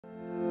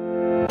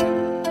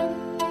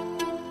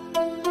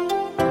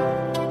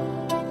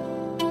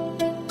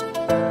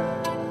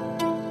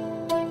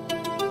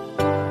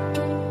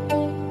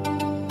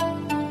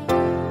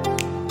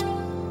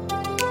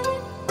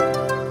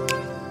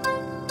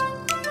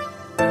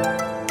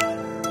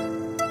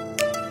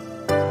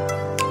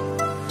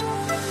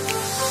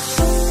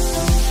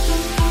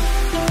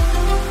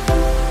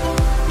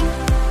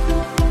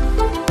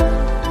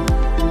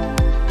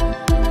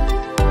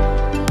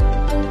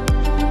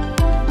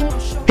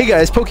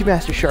guys,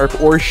 Pokemaster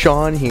Sharp or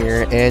Sean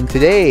here, and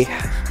today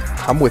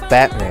I'm with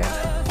Batman.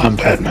 I'm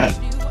Batman.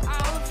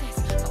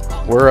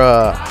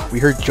 We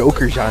heard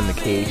Joker's on the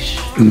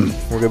case.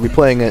 We're gonna be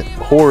playing a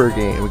horror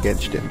game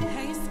against him.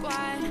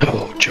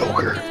 Oh,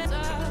 Joker.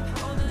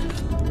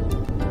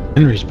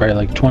 Henry's probably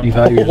like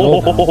 25 years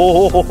old now.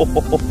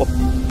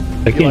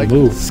 I can't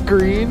move.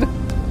 Screen?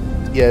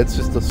 Yeah, it's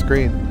just a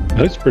screen.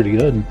 That's pretty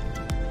good.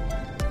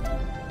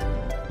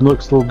 It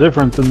looks a little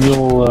different than the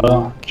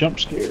old jump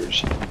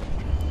scares.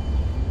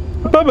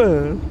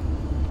 Bye-bye.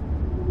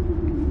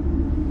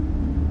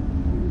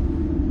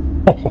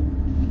 Oh,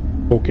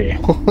 okay.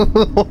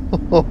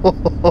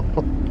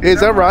 Is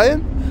that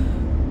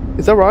Ryan?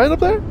 Is that Ryan up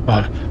there?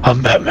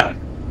 I'm Batman.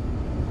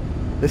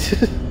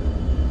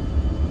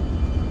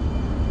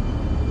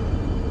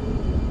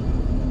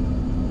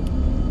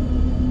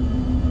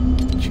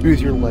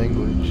 Choose your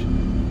language.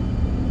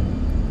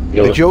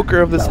 The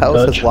Joker of this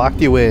house has locked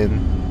you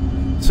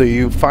in, so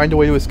you find a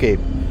way to escape.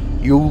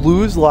 You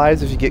lose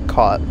lives if you get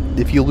caught.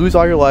 If you lose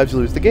all your lives, you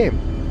lose the game.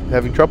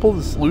 Having trouble?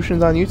 The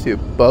solution's on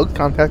YouTube. Bugged?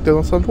 Contact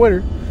us on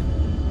Twitter.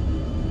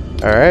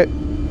 Alright.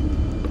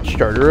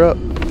 Start her up.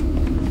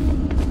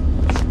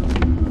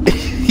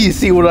 You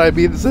see what I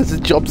mean? This is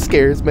jump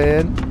scares,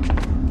 man.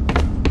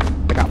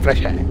 I got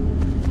flashlight.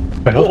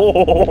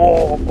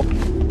 Oh.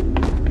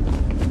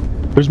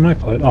 Where's my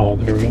foot? Oh,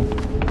 there we go.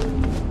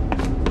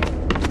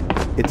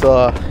 It's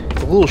a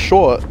little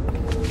short.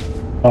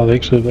 Oh, they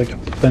actually have like a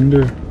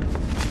fender.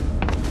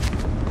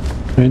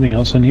 Anything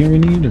else in here we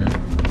need, or?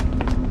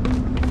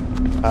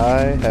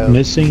 I have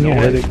missing no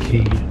edit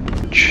key.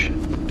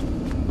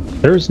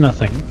 There's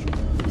nothing.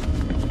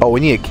 Oh, we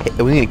need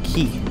a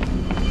key.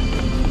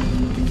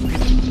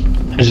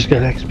 I just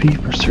got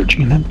XP for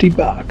searching an empty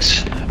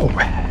box.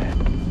 Alright.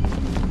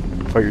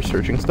 Oh, you're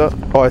searching stuff?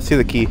 Oh, I see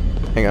the key.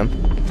 Hang on.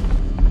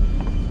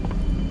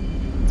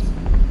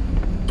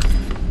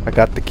 I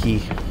got the key.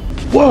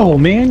 Whoa,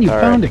 man, you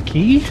found a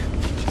key?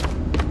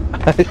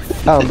 I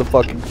found the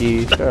fucking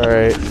key.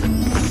 Alright.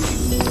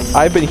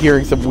 I've been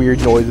hearing some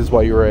weird noises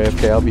while you were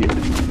AFK. I'll be...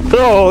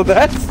 Oh,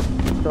 that's...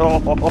 Oh.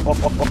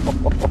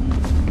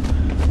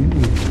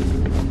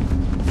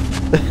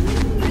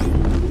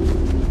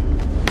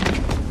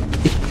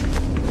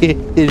 It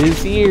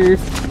is here.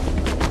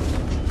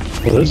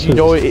 Well, this you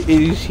know it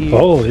is here.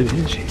 Oh, it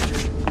is here.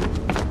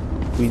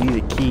 We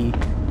need a key.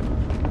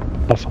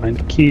 I'll find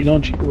a key,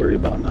 don't you worry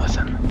about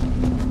nothing.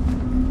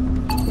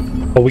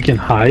 Oh, we can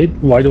hide?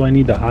 Why do I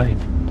need to hide?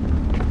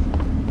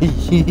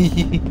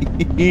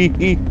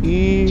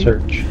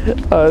 Search.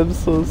 I'm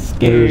so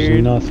scared.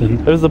 There's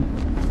nothing. There's a...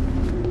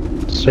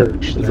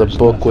 Search. There's a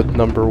book with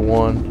number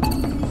 1.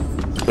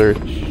 Search.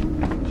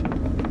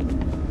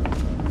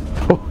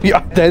 Oh,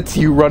 yeah, that's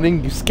you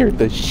running? You scared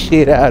the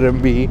shit out of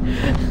me.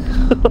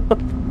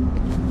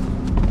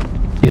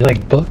 You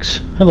like books?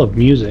 I love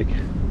music.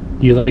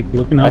 You like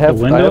looking out the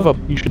window?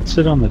 You should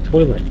sit on the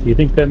toilet. Do you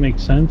think that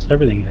makes sense?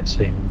 Everything I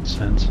say makes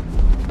sense.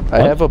 I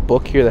have a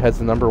book here that has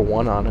the number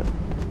 1 on it.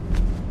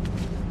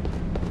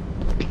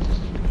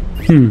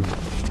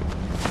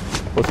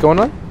 What's going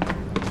on?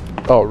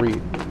 Oh, read.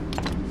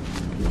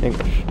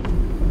 English.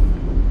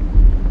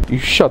 You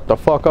shut the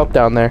fuck up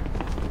down there.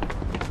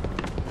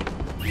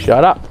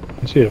 Shut up.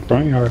 I see a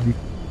front yard.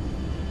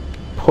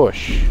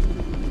 Push.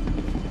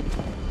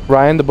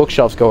 Ryan, the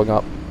bookshelf's going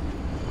up.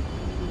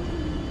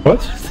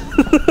 What?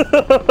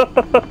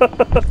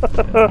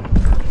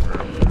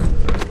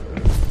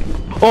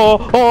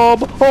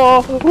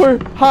 We're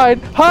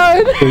hide.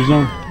 There's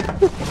no.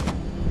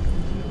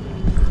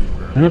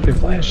 Turn up your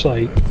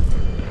flashlight.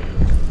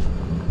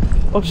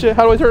 Oh shit!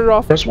 How do I turn it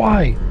off? Press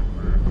Y.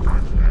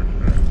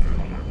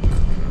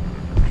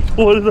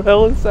 What the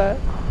hell is that?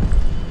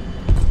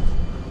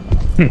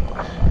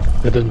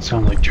 That doesn't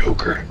sound like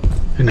Joker.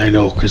 And I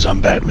know because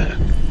I'm Batman.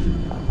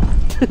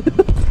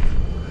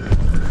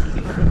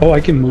 Oh,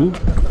 I can move?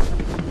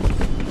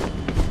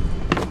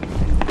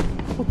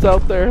 What's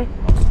out there?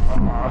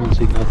 I don't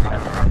see nothing.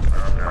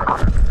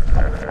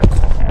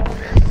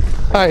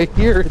 I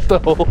hear it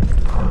though.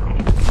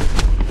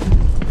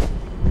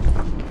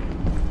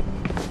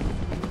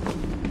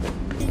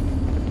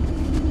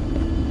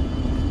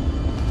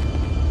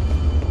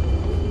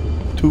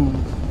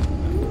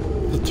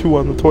 There's a 2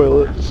 on the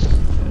toilet.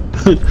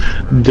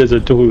 There's a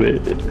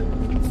toilet.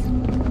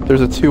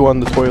 There's a 2 on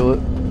the toilet.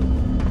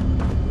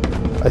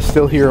 I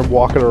still hear him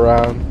walking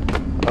around.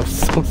 I'm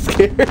so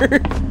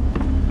scared.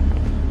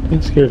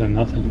 I'm scared of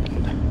nothing,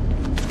 dude.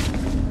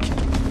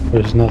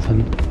 There's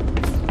nothing.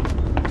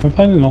 I'm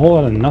finding a whole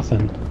lot of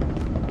nothing.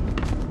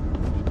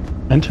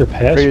 Enter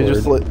password. Are you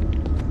just like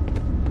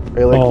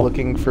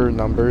looking for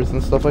numbers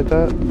and stuff like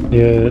that?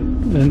 Yeah, it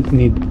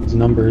needs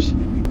numbers.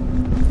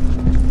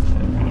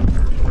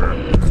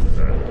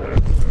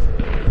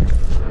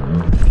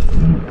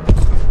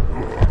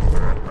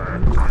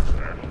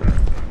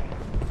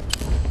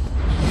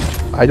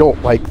 I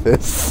don't like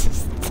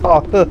this.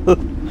 Stop.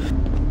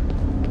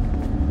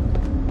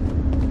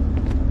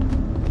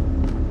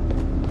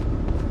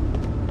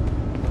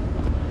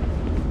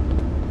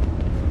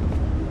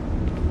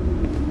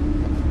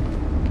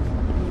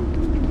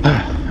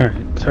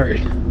 Alright,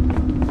 sorry.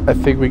 I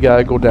think we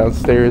gotta go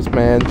downstairs,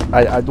 man.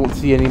 I don't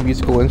see any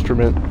musical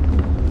instrument.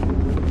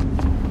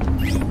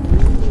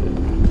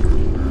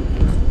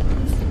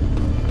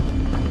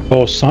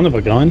 Oh, son of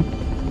a gun.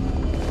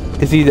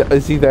 Is he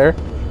there?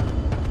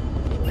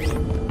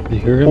 You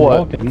hear him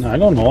walking? I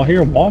don't know, I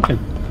hear him walking.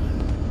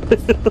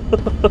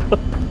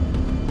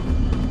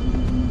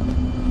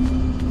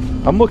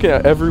 I'm looking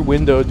at every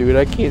window, dude.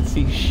 I can't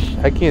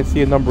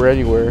see a number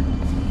anywhere.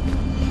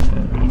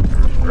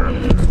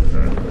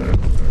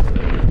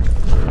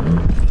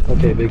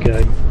 Okay, big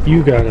guy,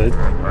 you got it.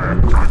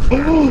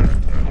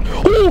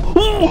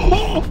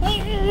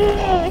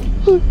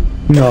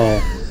 No.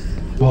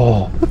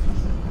 Oh.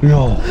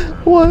 No.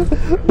 What?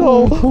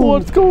 No.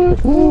 What's going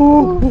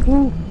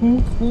on?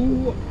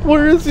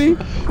 Where is he?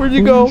 Where'd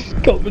you go? He's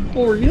coming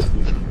for you.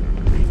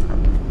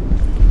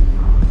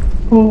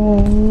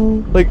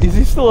 Oh. Like, is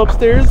he still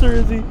upstairs or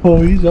is he?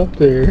 Oh, he's up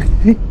there.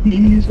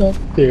 He's up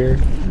there.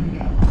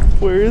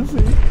 Where is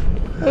he?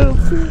 I don't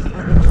see him.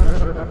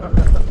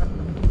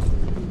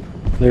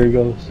 There he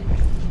goes.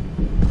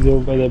 He's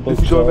over by that bookshelf.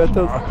 Is he going back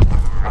to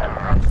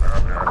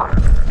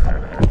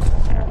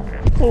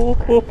Oh,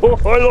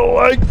 I don't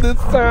like this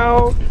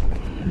sound.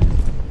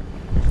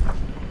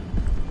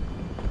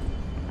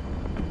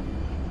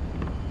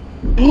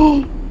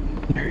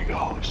 There he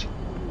goes.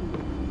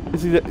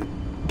 Is he?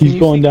 He's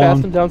going down.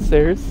 Past him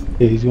downstairs?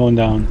 Yeah, he's going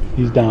down.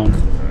 He's down.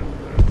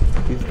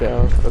 He's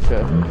down.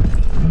 Okay.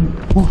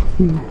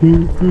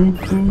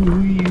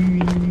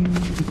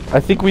 I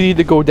think we need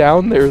to go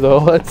down there, though.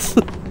 That's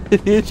an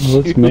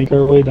issue. Let's make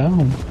our way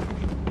down.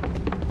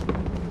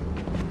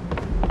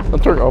 I'm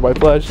turning on my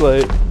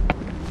flashlight.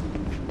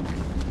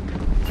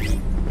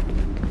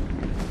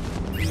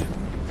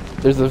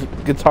 There's a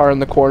guitar in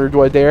the corner.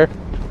 Do I dare?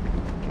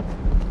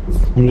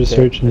 I'm just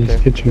searching these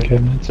kitchen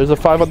cabinets. There's a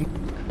 5 on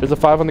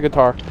the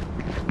guitar.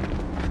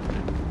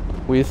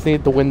 We just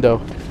need the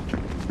window.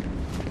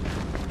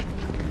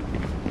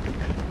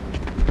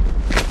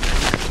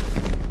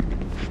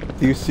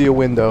 Do you see a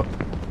window?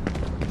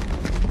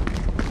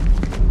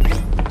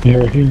 Yeah,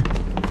 right here.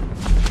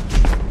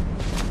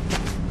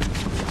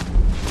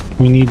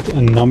 We need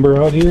a number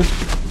out here?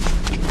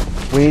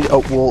 We need,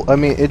 oh, well, I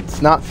mean,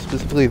 it's not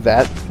specifically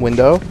that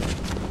window.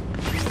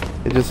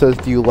 It just says,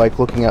 do you like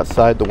looking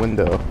outside the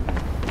window?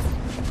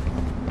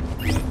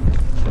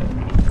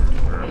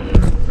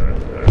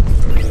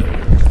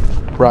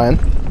 Ryan?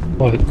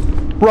 What?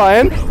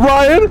 Ryan!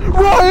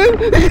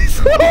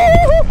 He's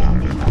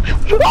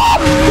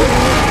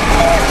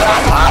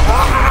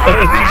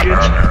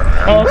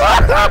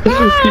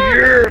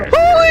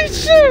Holy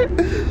shit!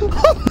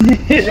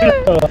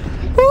 Yeah.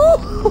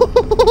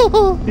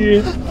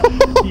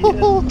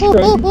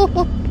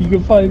 You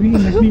can find me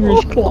in the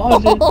nearest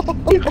closet.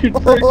 You can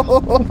break.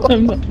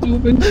 I'm not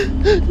moving.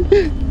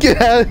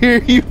 Get out of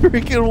here, you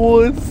freaking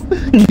wuss!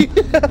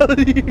 Get out of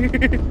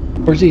here!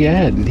 Where's he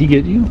at? Did he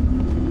get you?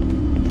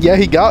 Yeah,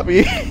 he got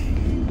me.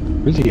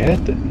 Where's he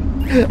at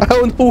then? I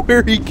don't know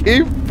where he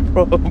came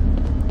from.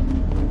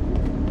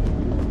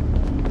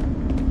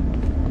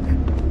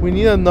 We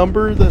need a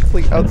number that's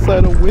like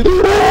outside a window.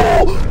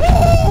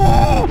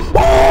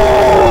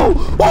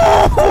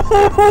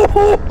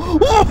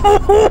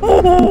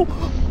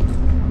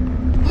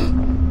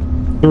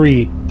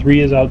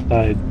 Three is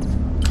outside.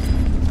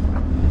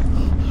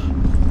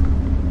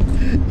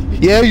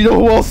 Yeah, you know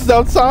who else is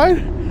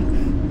outside?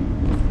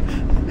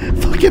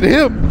 Fucking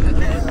him.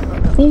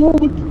 Oh,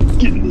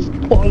 get in this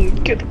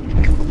closet. Get in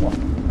the closet.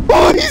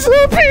 Oh, he's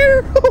up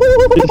here.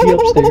 Is he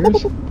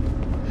upstairs?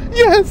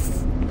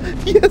 Yes.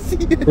 Yes,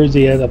 he is. Where's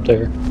he at up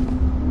there?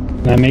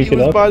 Can I make it up?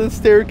 He was by the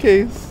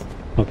staircase.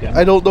 Okay.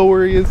 I don't know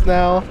where he is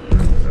now.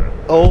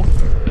 Oh.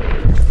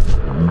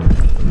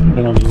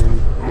 I don't hear him.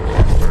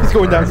 He's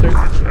going downstairs.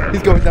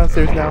 He's going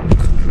downstairs now.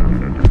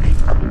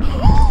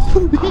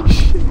 Holy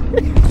shit.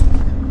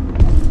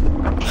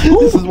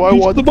 This is why I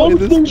want to play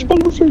this.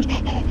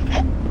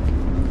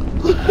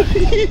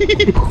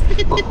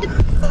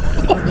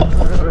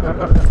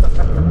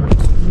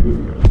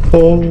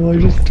 Oh, I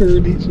just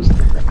turned. He's just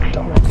there.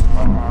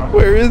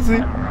 Where is he?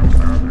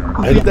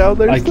 Is he down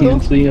there still?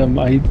 Can't see him.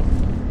 I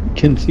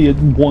can see it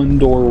one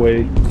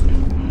doorway.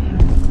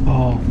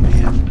 Oh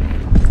man.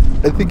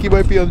 I think he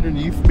might be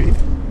underneath me.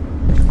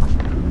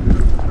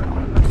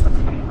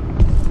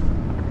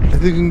 I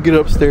think you can get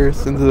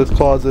upstairs into this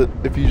closet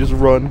if you just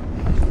run.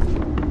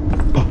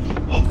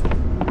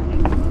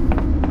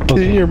 Get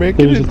in here, man.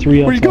 There's a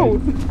 3 outside. Where you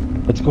going?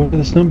 Let's go to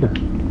this number.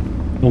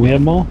 Don't we have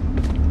them all?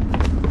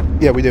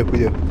 Yeah, we do.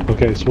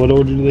 Okay, so what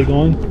order do they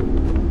go in?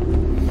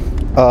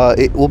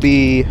 It will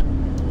be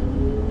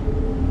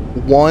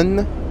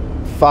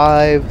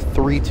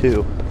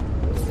 1532.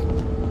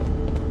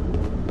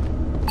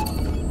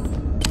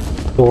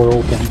 Door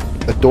open.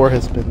 The door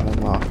has been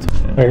unlocked.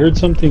 I heard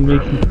something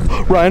making.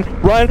 Ryan,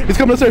 he's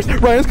coming upstairs.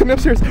 Ryan is coming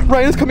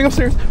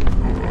upstairs.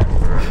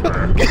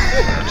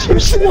 So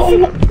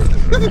slow.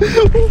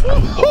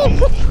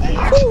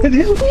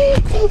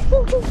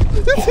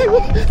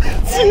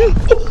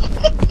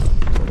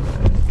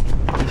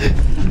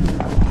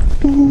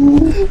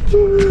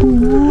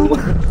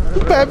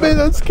 Batman,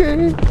 I'm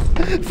scared.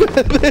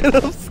 Batman,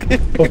 I'm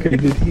scared. Okay,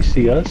 did he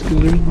see us?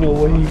 Because there's no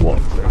way he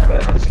walks that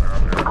fast.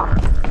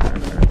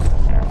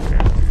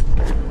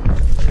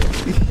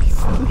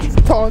 He's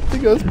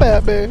taunting us,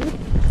 Batman.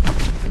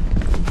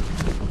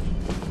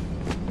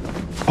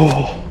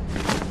 Oh.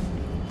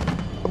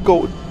 I'm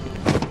going.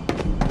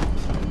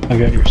 I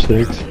got your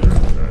 6.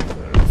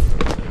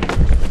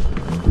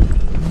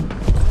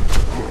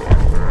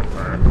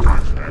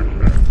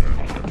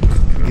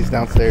 He's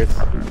downstairs.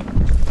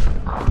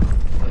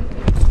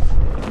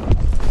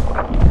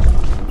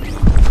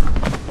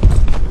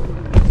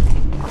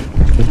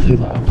 Really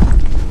loud.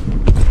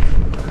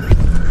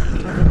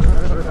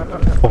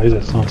 Why does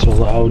that sound so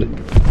loud?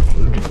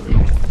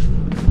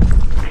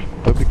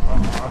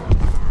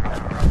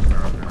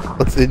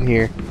 What's in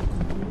here?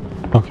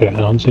 Okay, I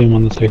don't see him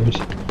on the stairs.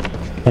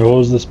 Alright, what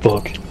was this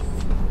book?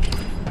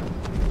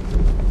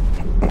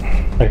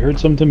 I heard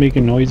something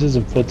making noises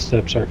and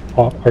footsteps.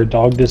 Our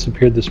dog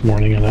disappeared this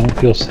morning and I don't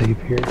feel safe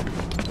here.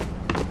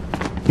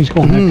 He's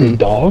going after a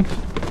dog?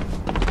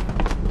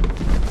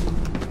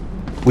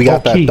 We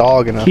got that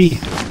dog in us. Key.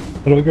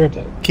 How do I grab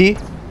that? Key?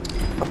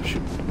 Oh,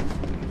 shoot.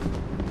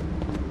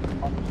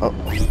 Oh.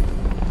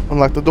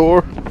 Unlock the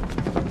door.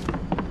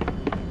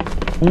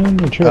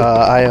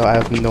 I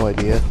have no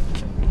idea.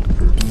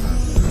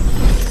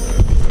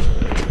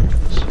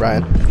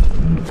 Ryan.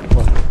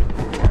 What?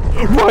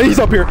 Ryan, he's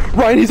up here!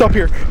 Ryan, he's up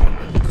here!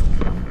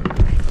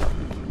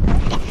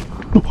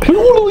 I don't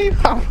want to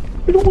leave! I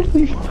don't want to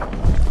leave!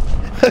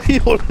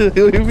 You want to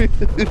leave me?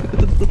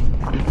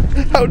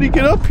 How did he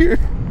get up here?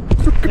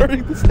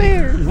 Regarding the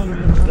stairs!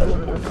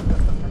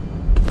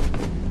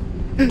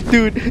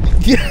 Dude,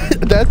 yeah,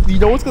 that, you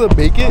know what's gonna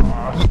make it?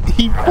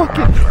 He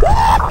fucking...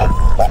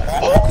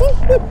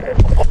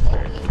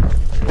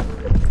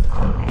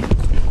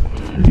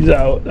 He's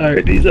out.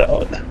 Alright, he's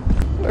out.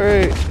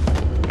 Alright.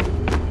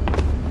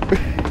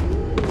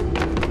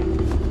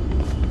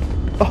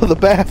 Oh, the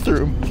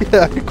bathroom.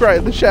 Yeah, I can cry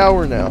in the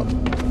shower now.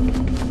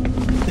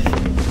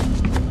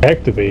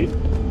 Activate.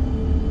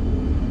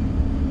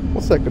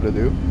 What's that gonna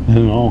do? I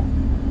don't know.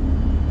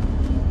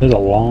 There's a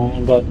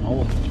long button.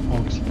 Holy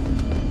smokes.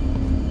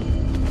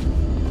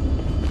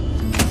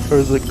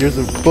 There's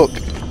a book.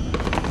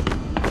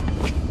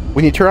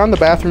 When you turn on the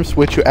bathroom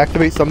switch, you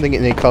activate something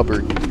in a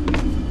cupboard.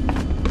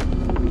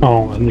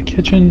 Oh, in the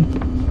kitchen?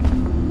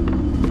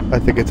 I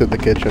think it's in the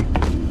kitchen.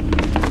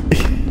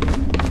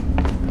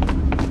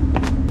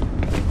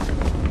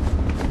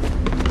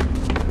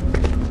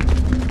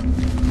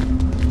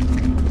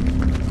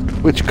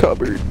 Which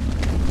cupboard?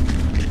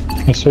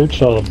 I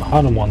searched all the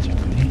bottom ones already.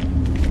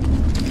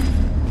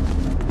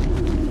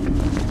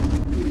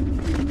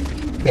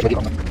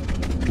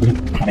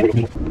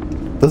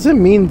 Does it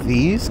mean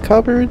these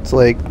cupboards?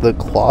 Like the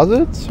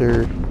closets?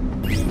 Or...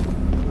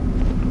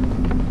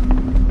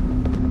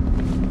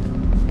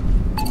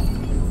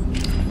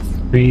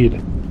 Read. I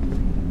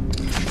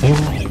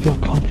don't really feel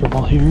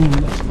comfortable hearing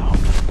this now.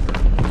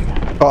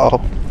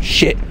 Uh-oh.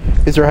 Shit.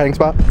 Is there a hiding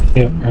spot?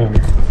 Yep, right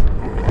here.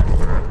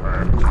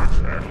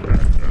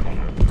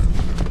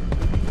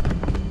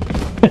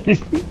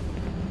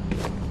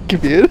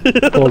 Give me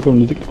it.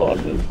 Welcome to the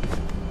closet.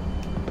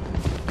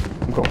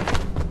 I'm going.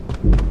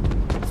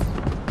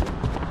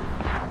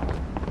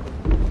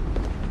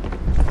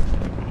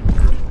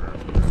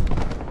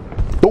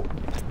 Nope.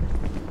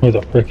 Where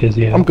the frick is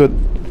he at? I'm good.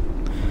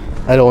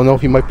 I don't know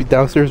if he might be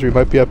downstairs or he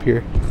might be up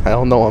here. I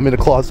don't know. I'm in a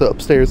closet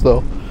upstairs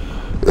though.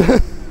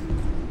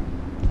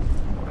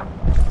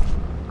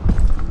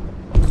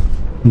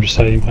 I'm just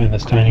hiding behind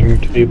this dining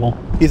room table.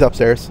 He's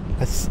upstairs.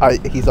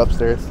 He's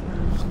upstairs.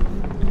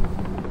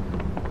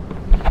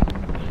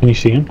 Can you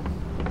see him?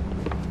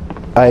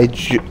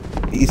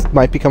 He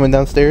might be coming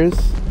downstairs.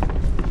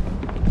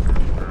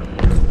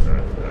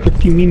 What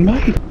do you mean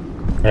might?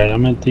 Alright,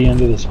 I'm at the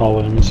end of this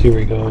hallway. Let me see where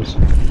he goes.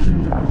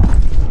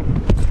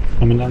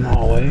 Coming down the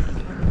hallway.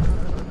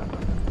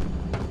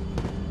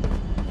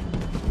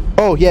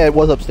 Oh yeah, it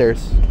was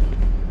upstairs.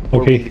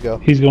 Okay,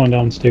 he's going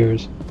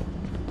downstairs.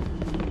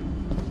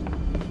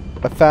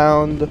 I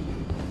found...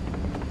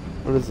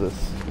 What is this?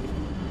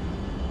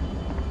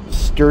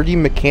 Sturdy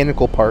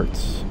mechanical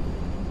parts.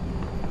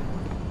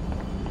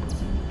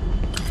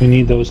 We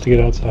need those to get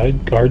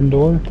outside. Garden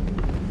door.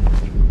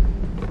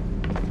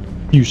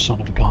 You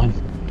son of a gun.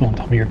 Don't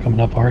tell me you're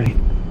coming up already.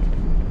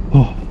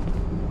 Oh.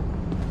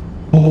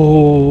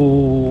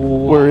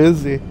 Oh. Where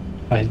is he?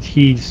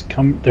 He's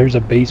come. There's a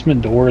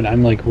basement door and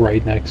I'm like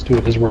right next to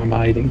it is where I'm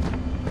hiding.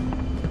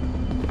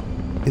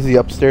 Is he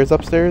upstairs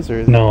or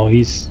is no,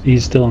 he's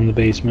still in the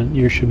basement.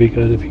 You should be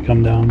good if you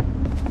come down.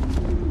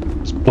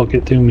 Just book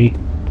it to me.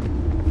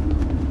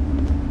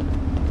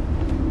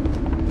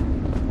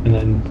 And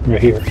then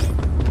right here.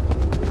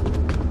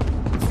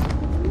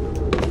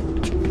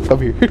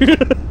 Come here.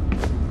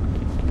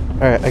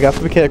 Alright, I got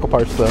the mechanical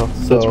parts though.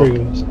 So that's where he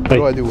goes. What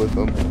do I do with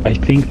them? I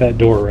think that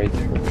door right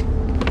there.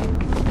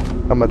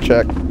 I'm gonna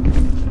check.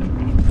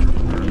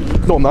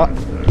 No, I'm not.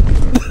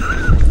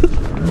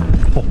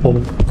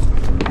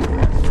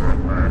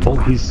 Oh,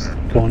 he's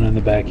going in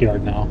the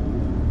backyard now.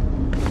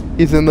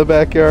 He's in the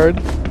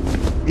backyard?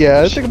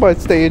 Yeah, I think I might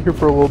stay in here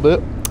for a little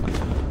bit.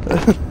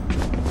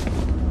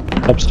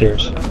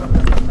 Upstairs.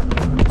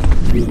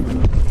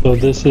 So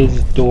this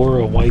is door,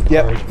 a white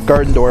card. Yep,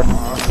 garden door.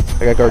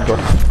 I got garden door.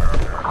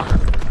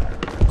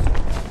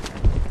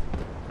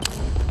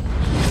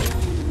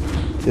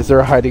 Is there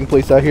a hiding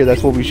place out here?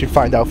 That's what we should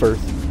find out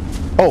first.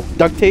 Oh,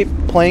 duct tape,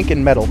 plank,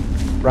 and metal.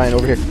 Ryan,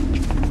 over here.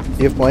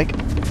 You have plank?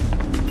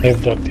 I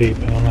have duct tape,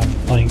 I don't have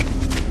plank.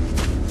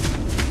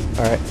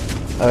 Alright.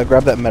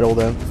 Grab that metal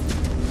then.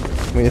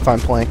 We need to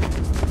find plank.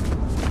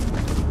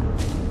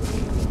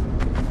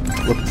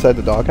 Look inside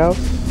the doghouse.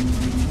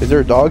 Is there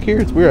a dog here?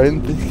 It's weird. I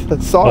didn't think I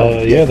saw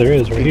it. Yeah, there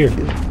is, right here.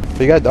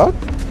 You got a dog?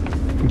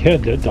 Yeah,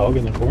 dead dog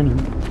in the corner.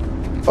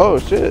 Oh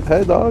shit,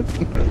 hey dog.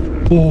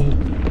 Oh.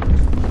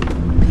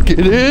 Get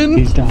in!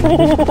 He's down.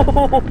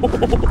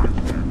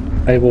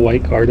 I have a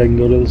white card, I can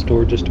go to the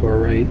store just to our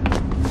right.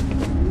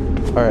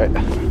 Alright.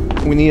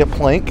 We need a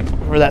plank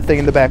for that thing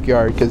in the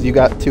backyard, because you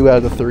got 2 out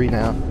of the 3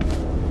 now.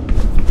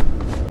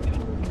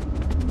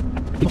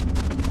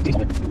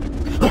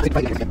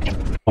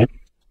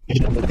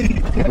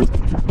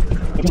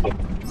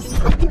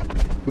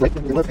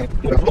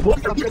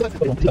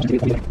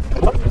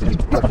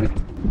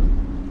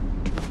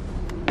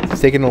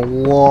 He's taking a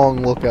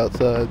long look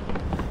outside.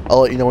 I'll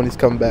let you know when he's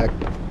coming back.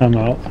 I'm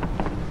out.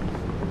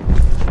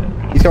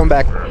 He's coming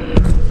back.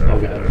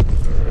 Okay.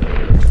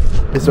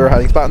 Is there a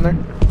hiding spot in there?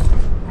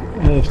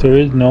 If there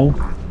is, no.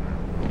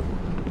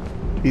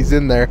 He's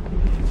in there.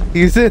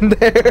 He's in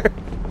there.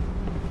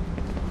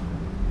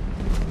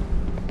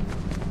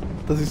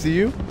 Does he see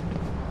you?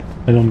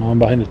 I don't know, I'm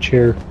behind a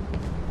chair.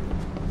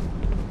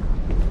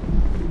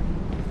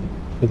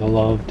 For the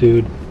love,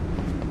 dude.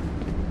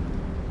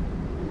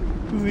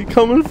 Is he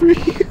coming for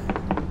you?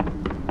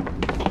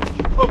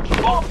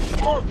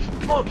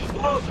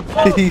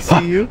 Did he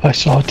see you? I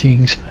saw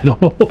things. I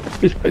don't know.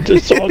 I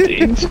just saw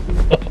things.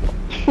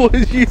 What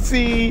did you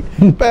see?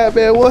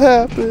 Batman, what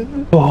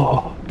happened?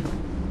 Oh,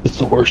 it's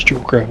the worst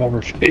Joker I've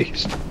ever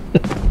faced.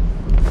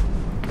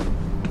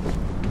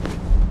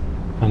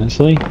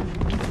 Honestly.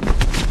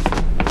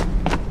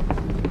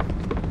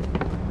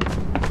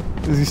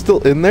 Is he still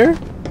in there?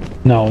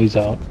 No, he's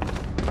out.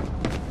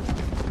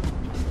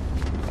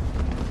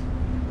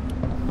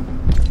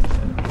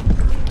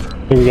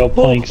 Here we go,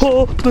 planks.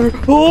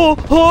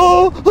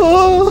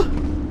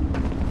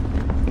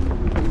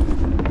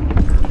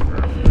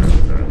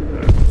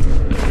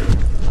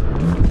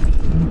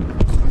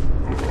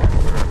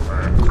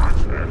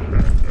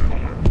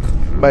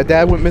 My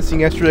dad went missing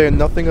yesterday and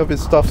nothing of his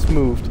stuff's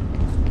moved.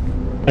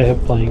 I have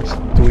planks.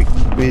 We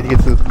need to get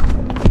to...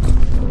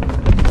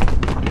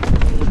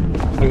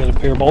 I got a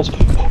pair of balls.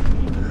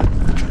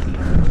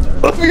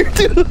 Oh, you're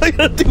two. I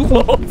got 2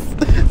 balls.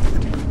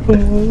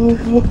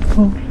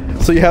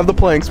 So you have the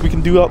planks. We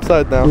can do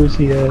outside now. Where's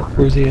he at?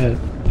 Where's he at?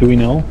 Do we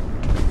know?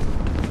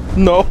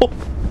 No.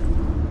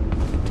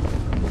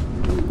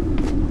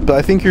 But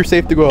I think you're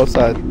safe to go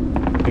outside.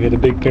 I got a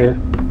big pair.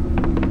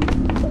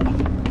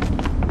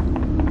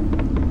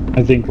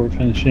 I think we're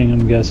finishing,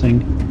 I'm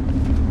guessing.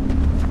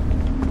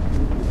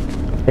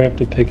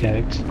 Craft a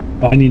pickaxe.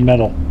 Oh, I need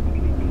metal.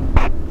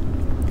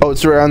 Oh,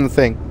 it's around the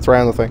thing. It's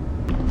around the thing.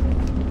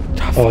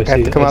 Oh, I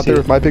have to come out there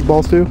with my big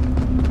balls too?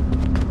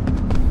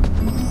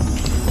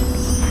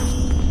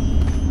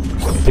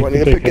 Do I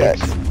need a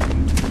pickaxe?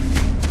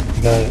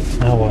 Got it.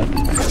 Now what?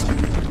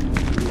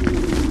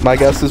 My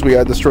guess is we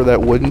gotta destroy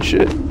that wooden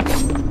shit.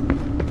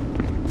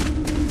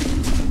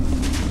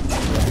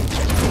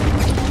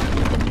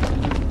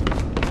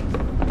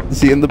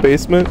 Is he in the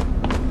basement?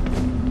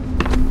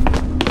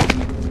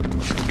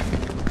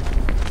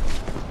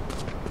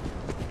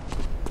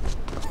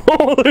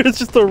 Oh, there's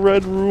just a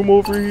red room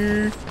over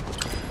here.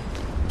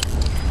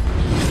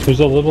 There's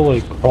a little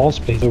like crawl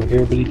space over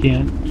here, but he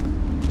can't.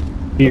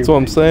 Here. That's what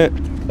I'm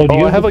saying.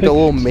 Oh, I have like a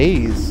little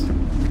maze.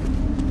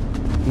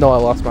 No, I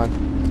lost mine.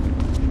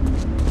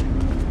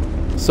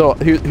 So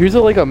here's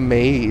like a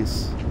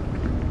maze.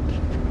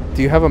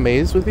 Do you have a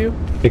maze with you?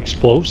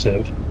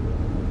 Explosive.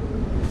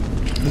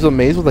 There's a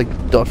maze with like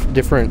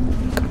different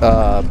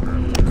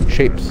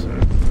shapes.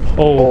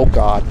 Oh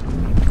God.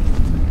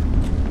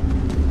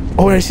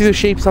 Oh, and I see the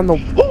shapes on the...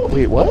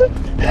 Wait, what?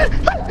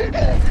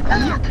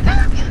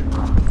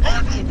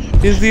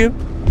 Is he?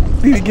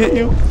 Did he get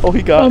you? Oh,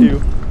 he got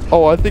you.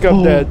 Oh, I think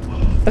I'm dead.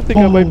 I think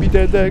I might be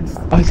dead next.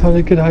 I thought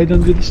I could hide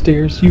under the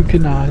stairs. You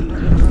cannot.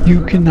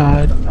 You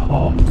cannot.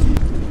 Oh.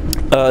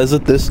 Is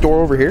it this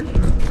door over here?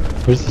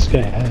 Where's this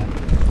guy at?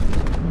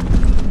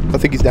 I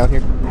think he's down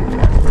here.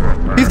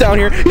 He's down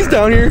here. He's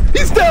down here.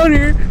 He's down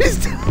here. He's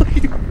down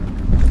here.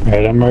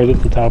 Alright, I'm right at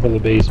the top of the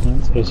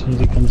basement, so as soon as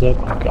he comes up,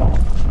 I'm gone.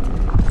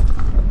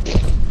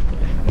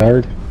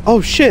 Guard.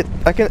 Oh shit!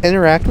 I can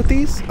interact with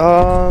these?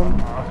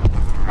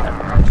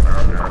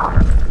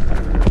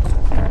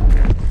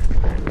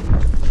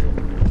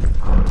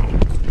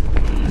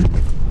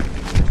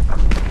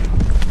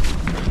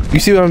 You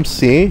see what I'm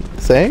saying?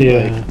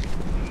 Yeah. Like,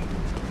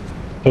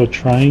 so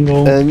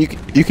triangle. And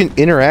you can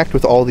interact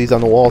with all these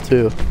on the wall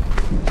too.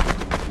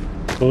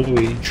 What do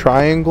we...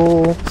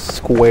 Triangle,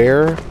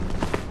 square.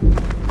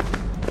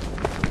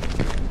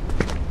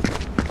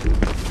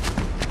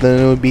 Then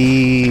it would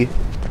be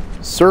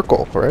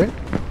circle, right?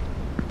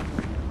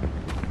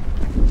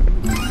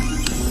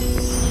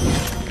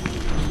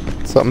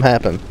 Something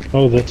happened.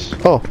 Oh, this.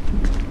 Oh.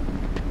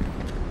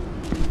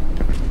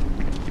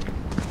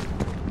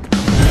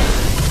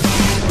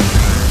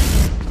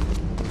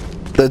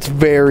 That's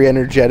very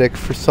energetic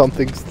for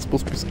something that's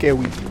supposed to be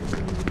scary.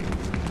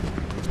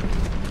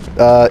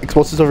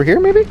 Explosives over here,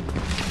 maybe?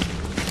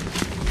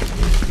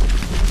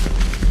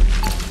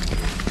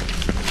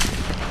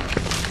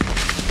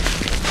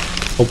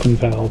 Open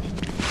valve.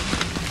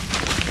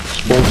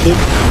 Explosive.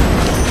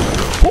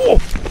 Oh!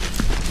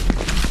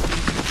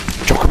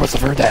 Joker must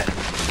have heard that.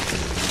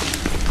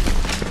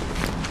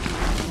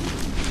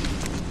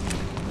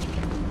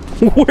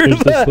 Where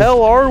the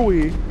hell are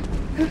we?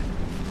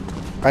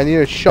 I need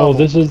a shovel. Oh,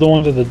 this is the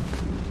one to the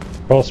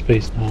crawl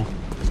space now.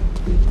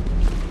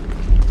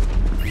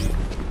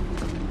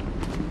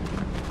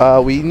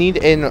 We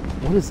need an...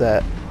 What is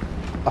that?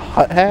 A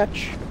hut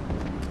hatch?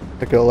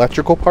 Like an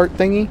electrical part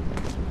thingy?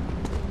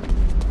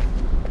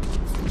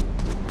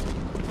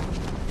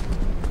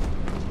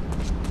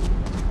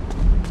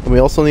 And we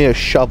also need a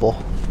shovel.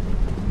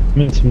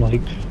 And some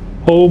like...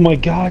 Oh my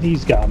god,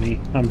 he's got me.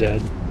 I'm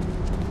dead.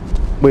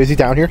 Wait, is he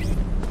down here?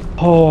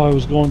 Oh, I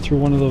was going through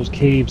one of those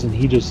caves and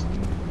he just...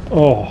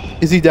 Oh.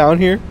 Is he down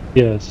here?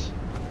 Yes.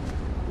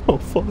 Oh,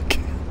 fuck.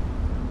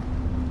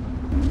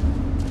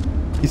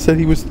 He said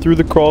he was through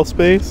the crawl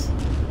space?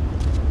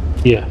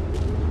 Yeah.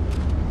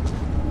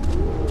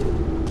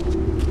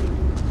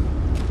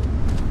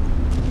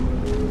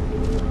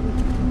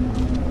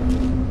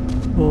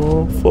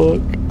 Oh,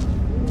 fuck.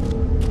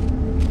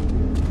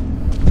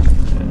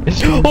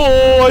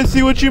 Oh, I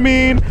see what you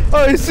mean!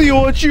 I see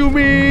what you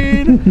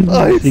mean!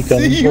 I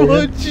see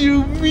what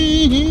you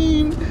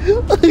mean!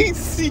 I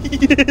see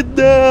it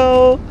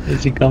now!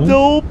 Is he coming?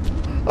 Nope!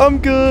 I'm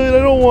good, I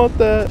don't want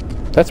that.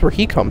 That's where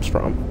he comes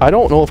from. I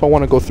don't know if I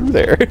want to go through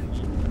there.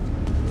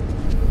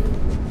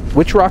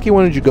 Which rocky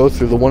one did you go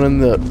through? The one in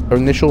the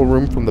initial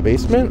room from the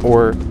basement,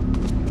 or...?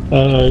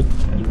 Oh,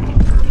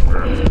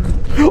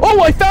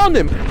 I found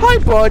him! Hi,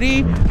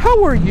 buddy!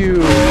 How are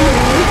you?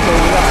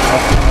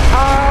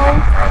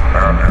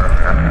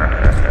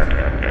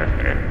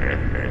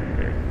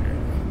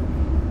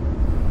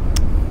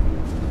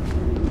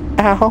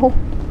 Ow.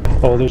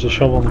 Oh, there's a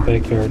shovel in the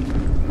backyard.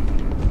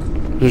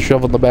 There's a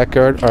shovel in the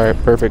backyard? Alright,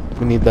 perfect.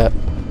 We need that.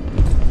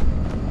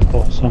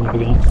 Oh, son of a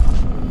gun.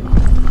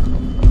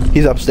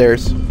 He's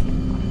upstairs.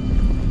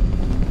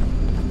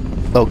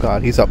 Oh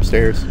god, he's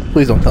upstairs.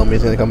 Please don't tell me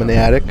he's gonna come in the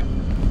attic.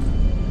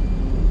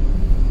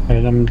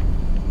 Alright, I'm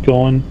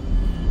going.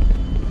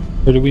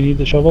 Where do we need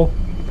the shovel?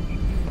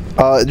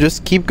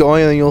 Just keep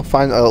going and then you'll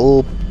find a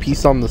little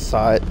piece on the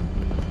side.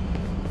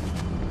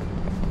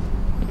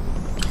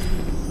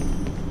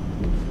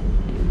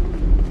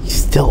 He's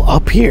still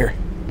up here.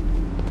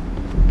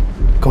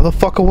 Go the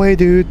fuck away,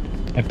 dude.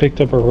 I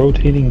picked up a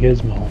rotating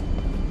gizmo.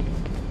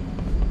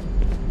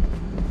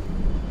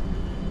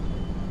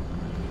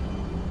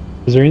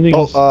 Is there anything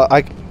else?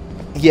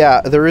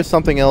 Yeah, there is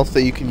something else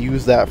that you can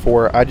use that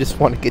for. I just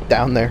want to get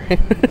down there.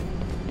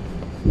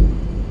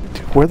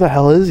 Dude, where the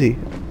hell is he?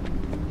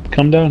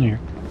 Come down here.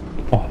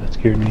 Oh, that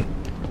scared me.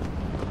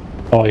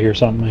 Oh, I hear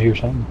something. I hear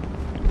something.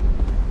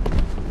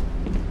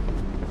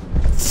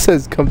 It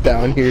says come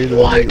down here.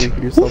 What?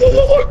 Hear something.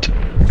 What?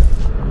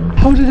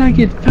 How did I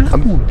get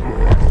found?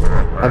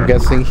 I'm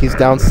guessing he's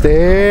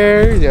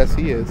downstairs. Yes,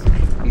 he is.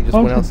 He just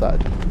went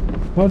outside.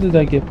 How did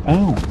I get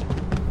found?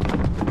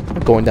 I'm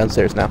going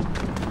downstairs now.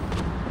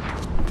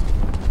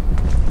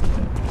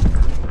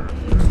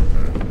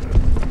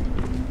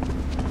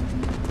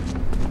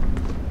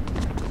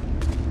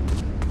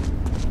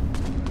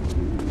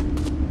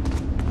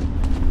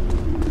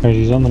 Alright,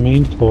 he's on the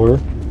main floor.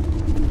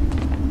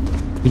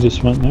 He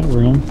just went in that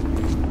room.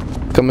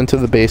 Come into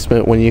the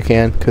basement when you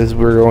can, because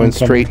we're going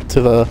straight to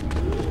the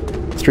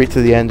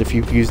end if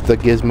you've used the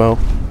gizmo.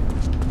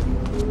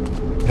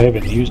 I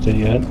haven't used it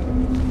yet.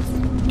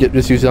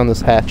 Just use it on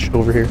this hatch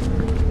over here.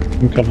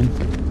 I'm coming.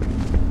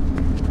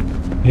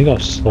 He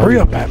got slow. Hurry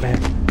up, Batman.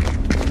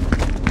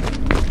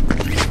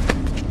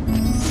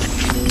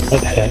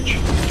 That hatch.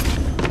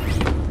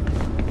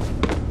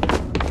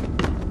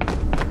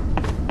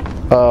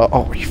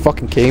 Oh, are you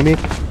fucking kidding me?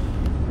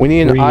 We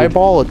need an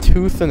eyeball, a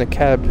tooth, and a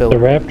caterpillar.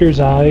 The raptor's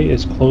eye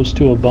is close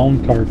to a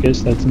bone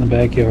carcass that's in the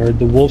backyard.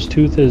 The wolf's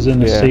tooth is in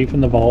the safe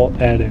in the vault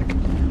attic.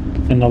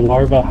 And the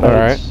larva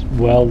hides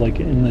well, like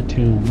in the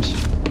tombs.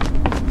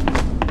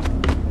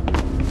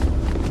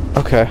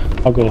 Okay.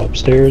 I'll go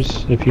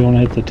upstairs if you want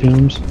to hit the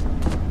tombs.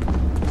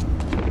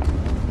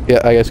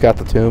 Yeah, I just got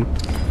the tomb.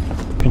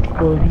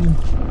 Control again.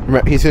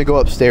 Remember, he's gonna go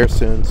upstairs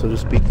soon, so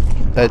just be...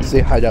 I'd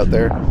say hide out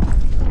there.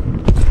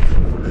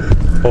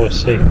 Oh,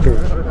 it's safe.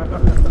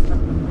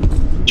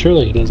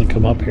 Surely he doesn't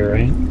come up here,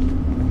 right?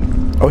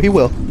 Oh, he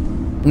will.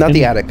 Not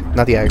the attic.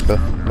 Not the attic, though.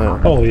 No.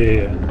 Oh,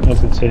 yeah. I was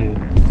gonna say.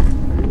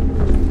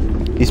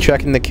 He's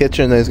checking the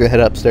kitchen, and then he's gonna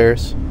head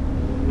upstairs.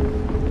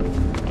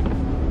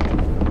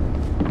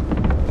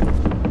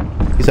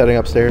 He's heading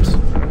upstairs.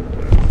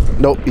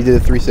 Nope, he did a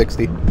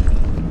 360.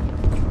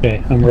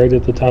 Okay, I'm right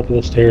at the top of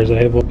the stairs. I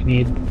have what we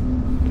need.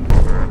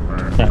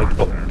 Alright,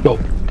 go.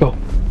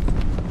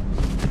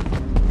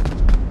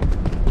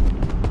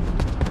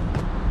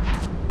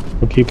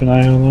 We'll keep an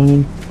eye on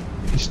him.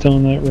 He's still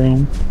in that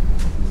room.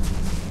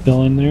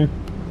 Still in there.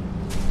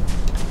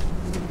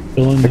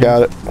 Still in there. I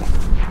got it.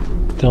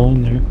 Still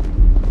in there.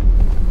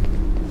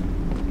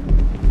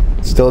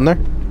 Still in there?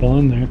 Still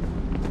in there.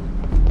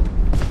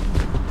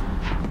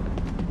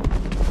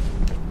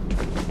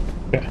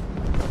 Okay. I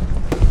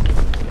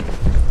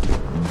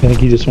think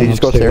he just went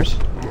upstairs. Go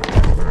upstairs?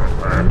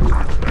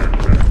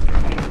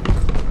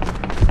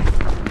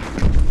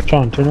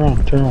 Sean, turn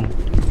around.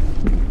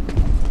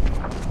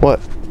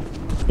 What?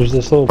 There's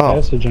this little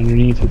passage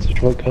underneath. It's a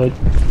shortcut.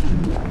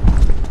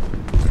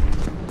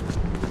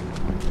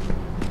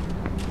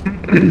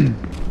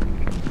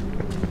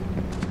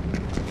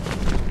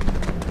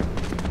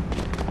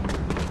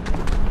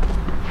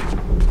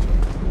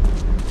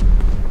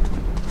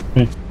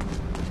 Okay.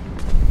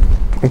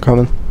 I'm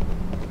coming.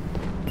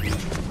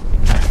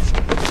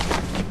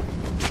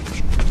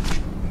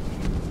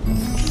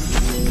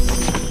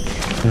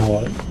 Now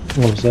what?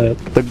 What was that?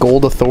 The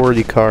gold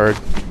authority card.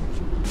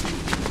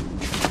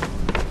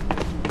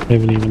 I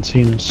haven't even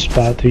seen a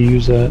spot to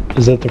use that.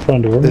 Is that the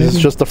front door? This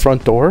is just the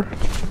front door.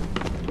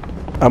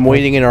 I'm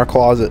waiting in our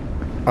closet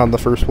on the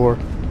first floor.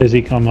 Does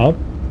he come up?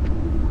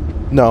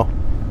 No.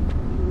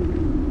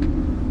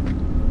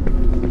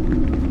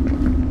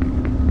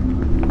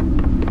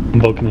 I'm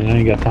looking and I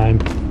ain't got time.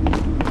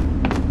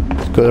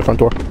 Let's go to the front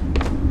door.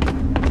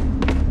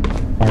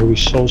 Why are we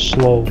so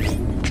slow? Get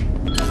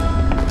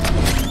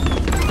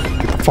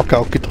the fuck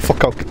out, get the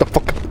fuck out, get the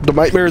fuck out. The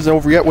nightmare isn't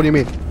over yet, what do you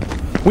mean?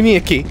 We need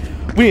a key.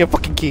 We need a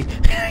fucking key.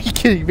 Are you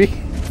kidding me?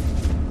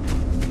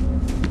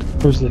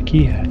 Where's the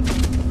key at?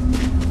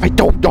 I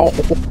don't know.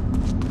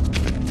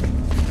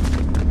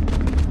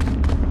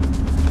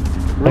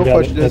 Real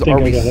question is, are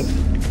we...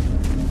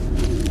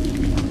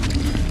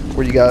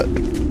 What do you got?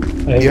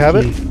 You have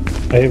it?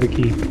 I have a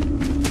key.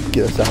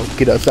 Get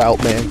us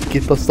out, man.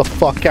 Get us the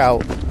fuck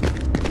out.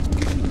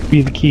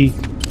 Be the key.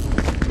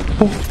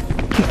 Oh,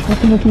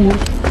 open the door.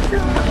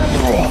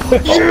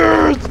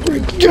 Yes!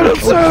 Get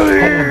us out of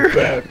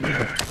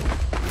here!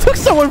 Took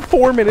someone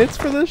 4 minutes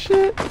for this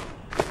shit?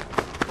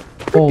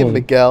 Freaking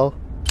Miguel.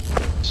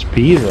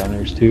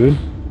 Speedrunners, dude.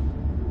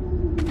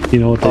 You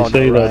know what they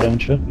say though,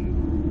 don't you?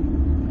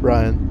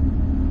 Ryan.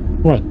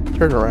 What?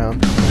 Turn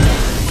around.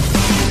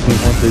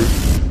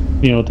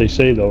 You know what they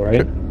say though,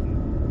 right?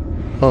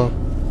 Huh.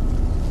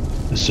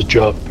 This is a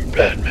job for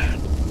Batman.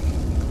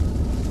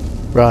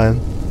 Ryan.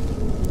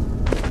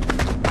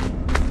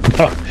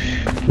 No,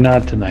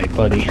 not tonight,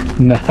 buddy.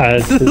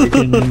 Not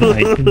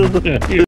tonight.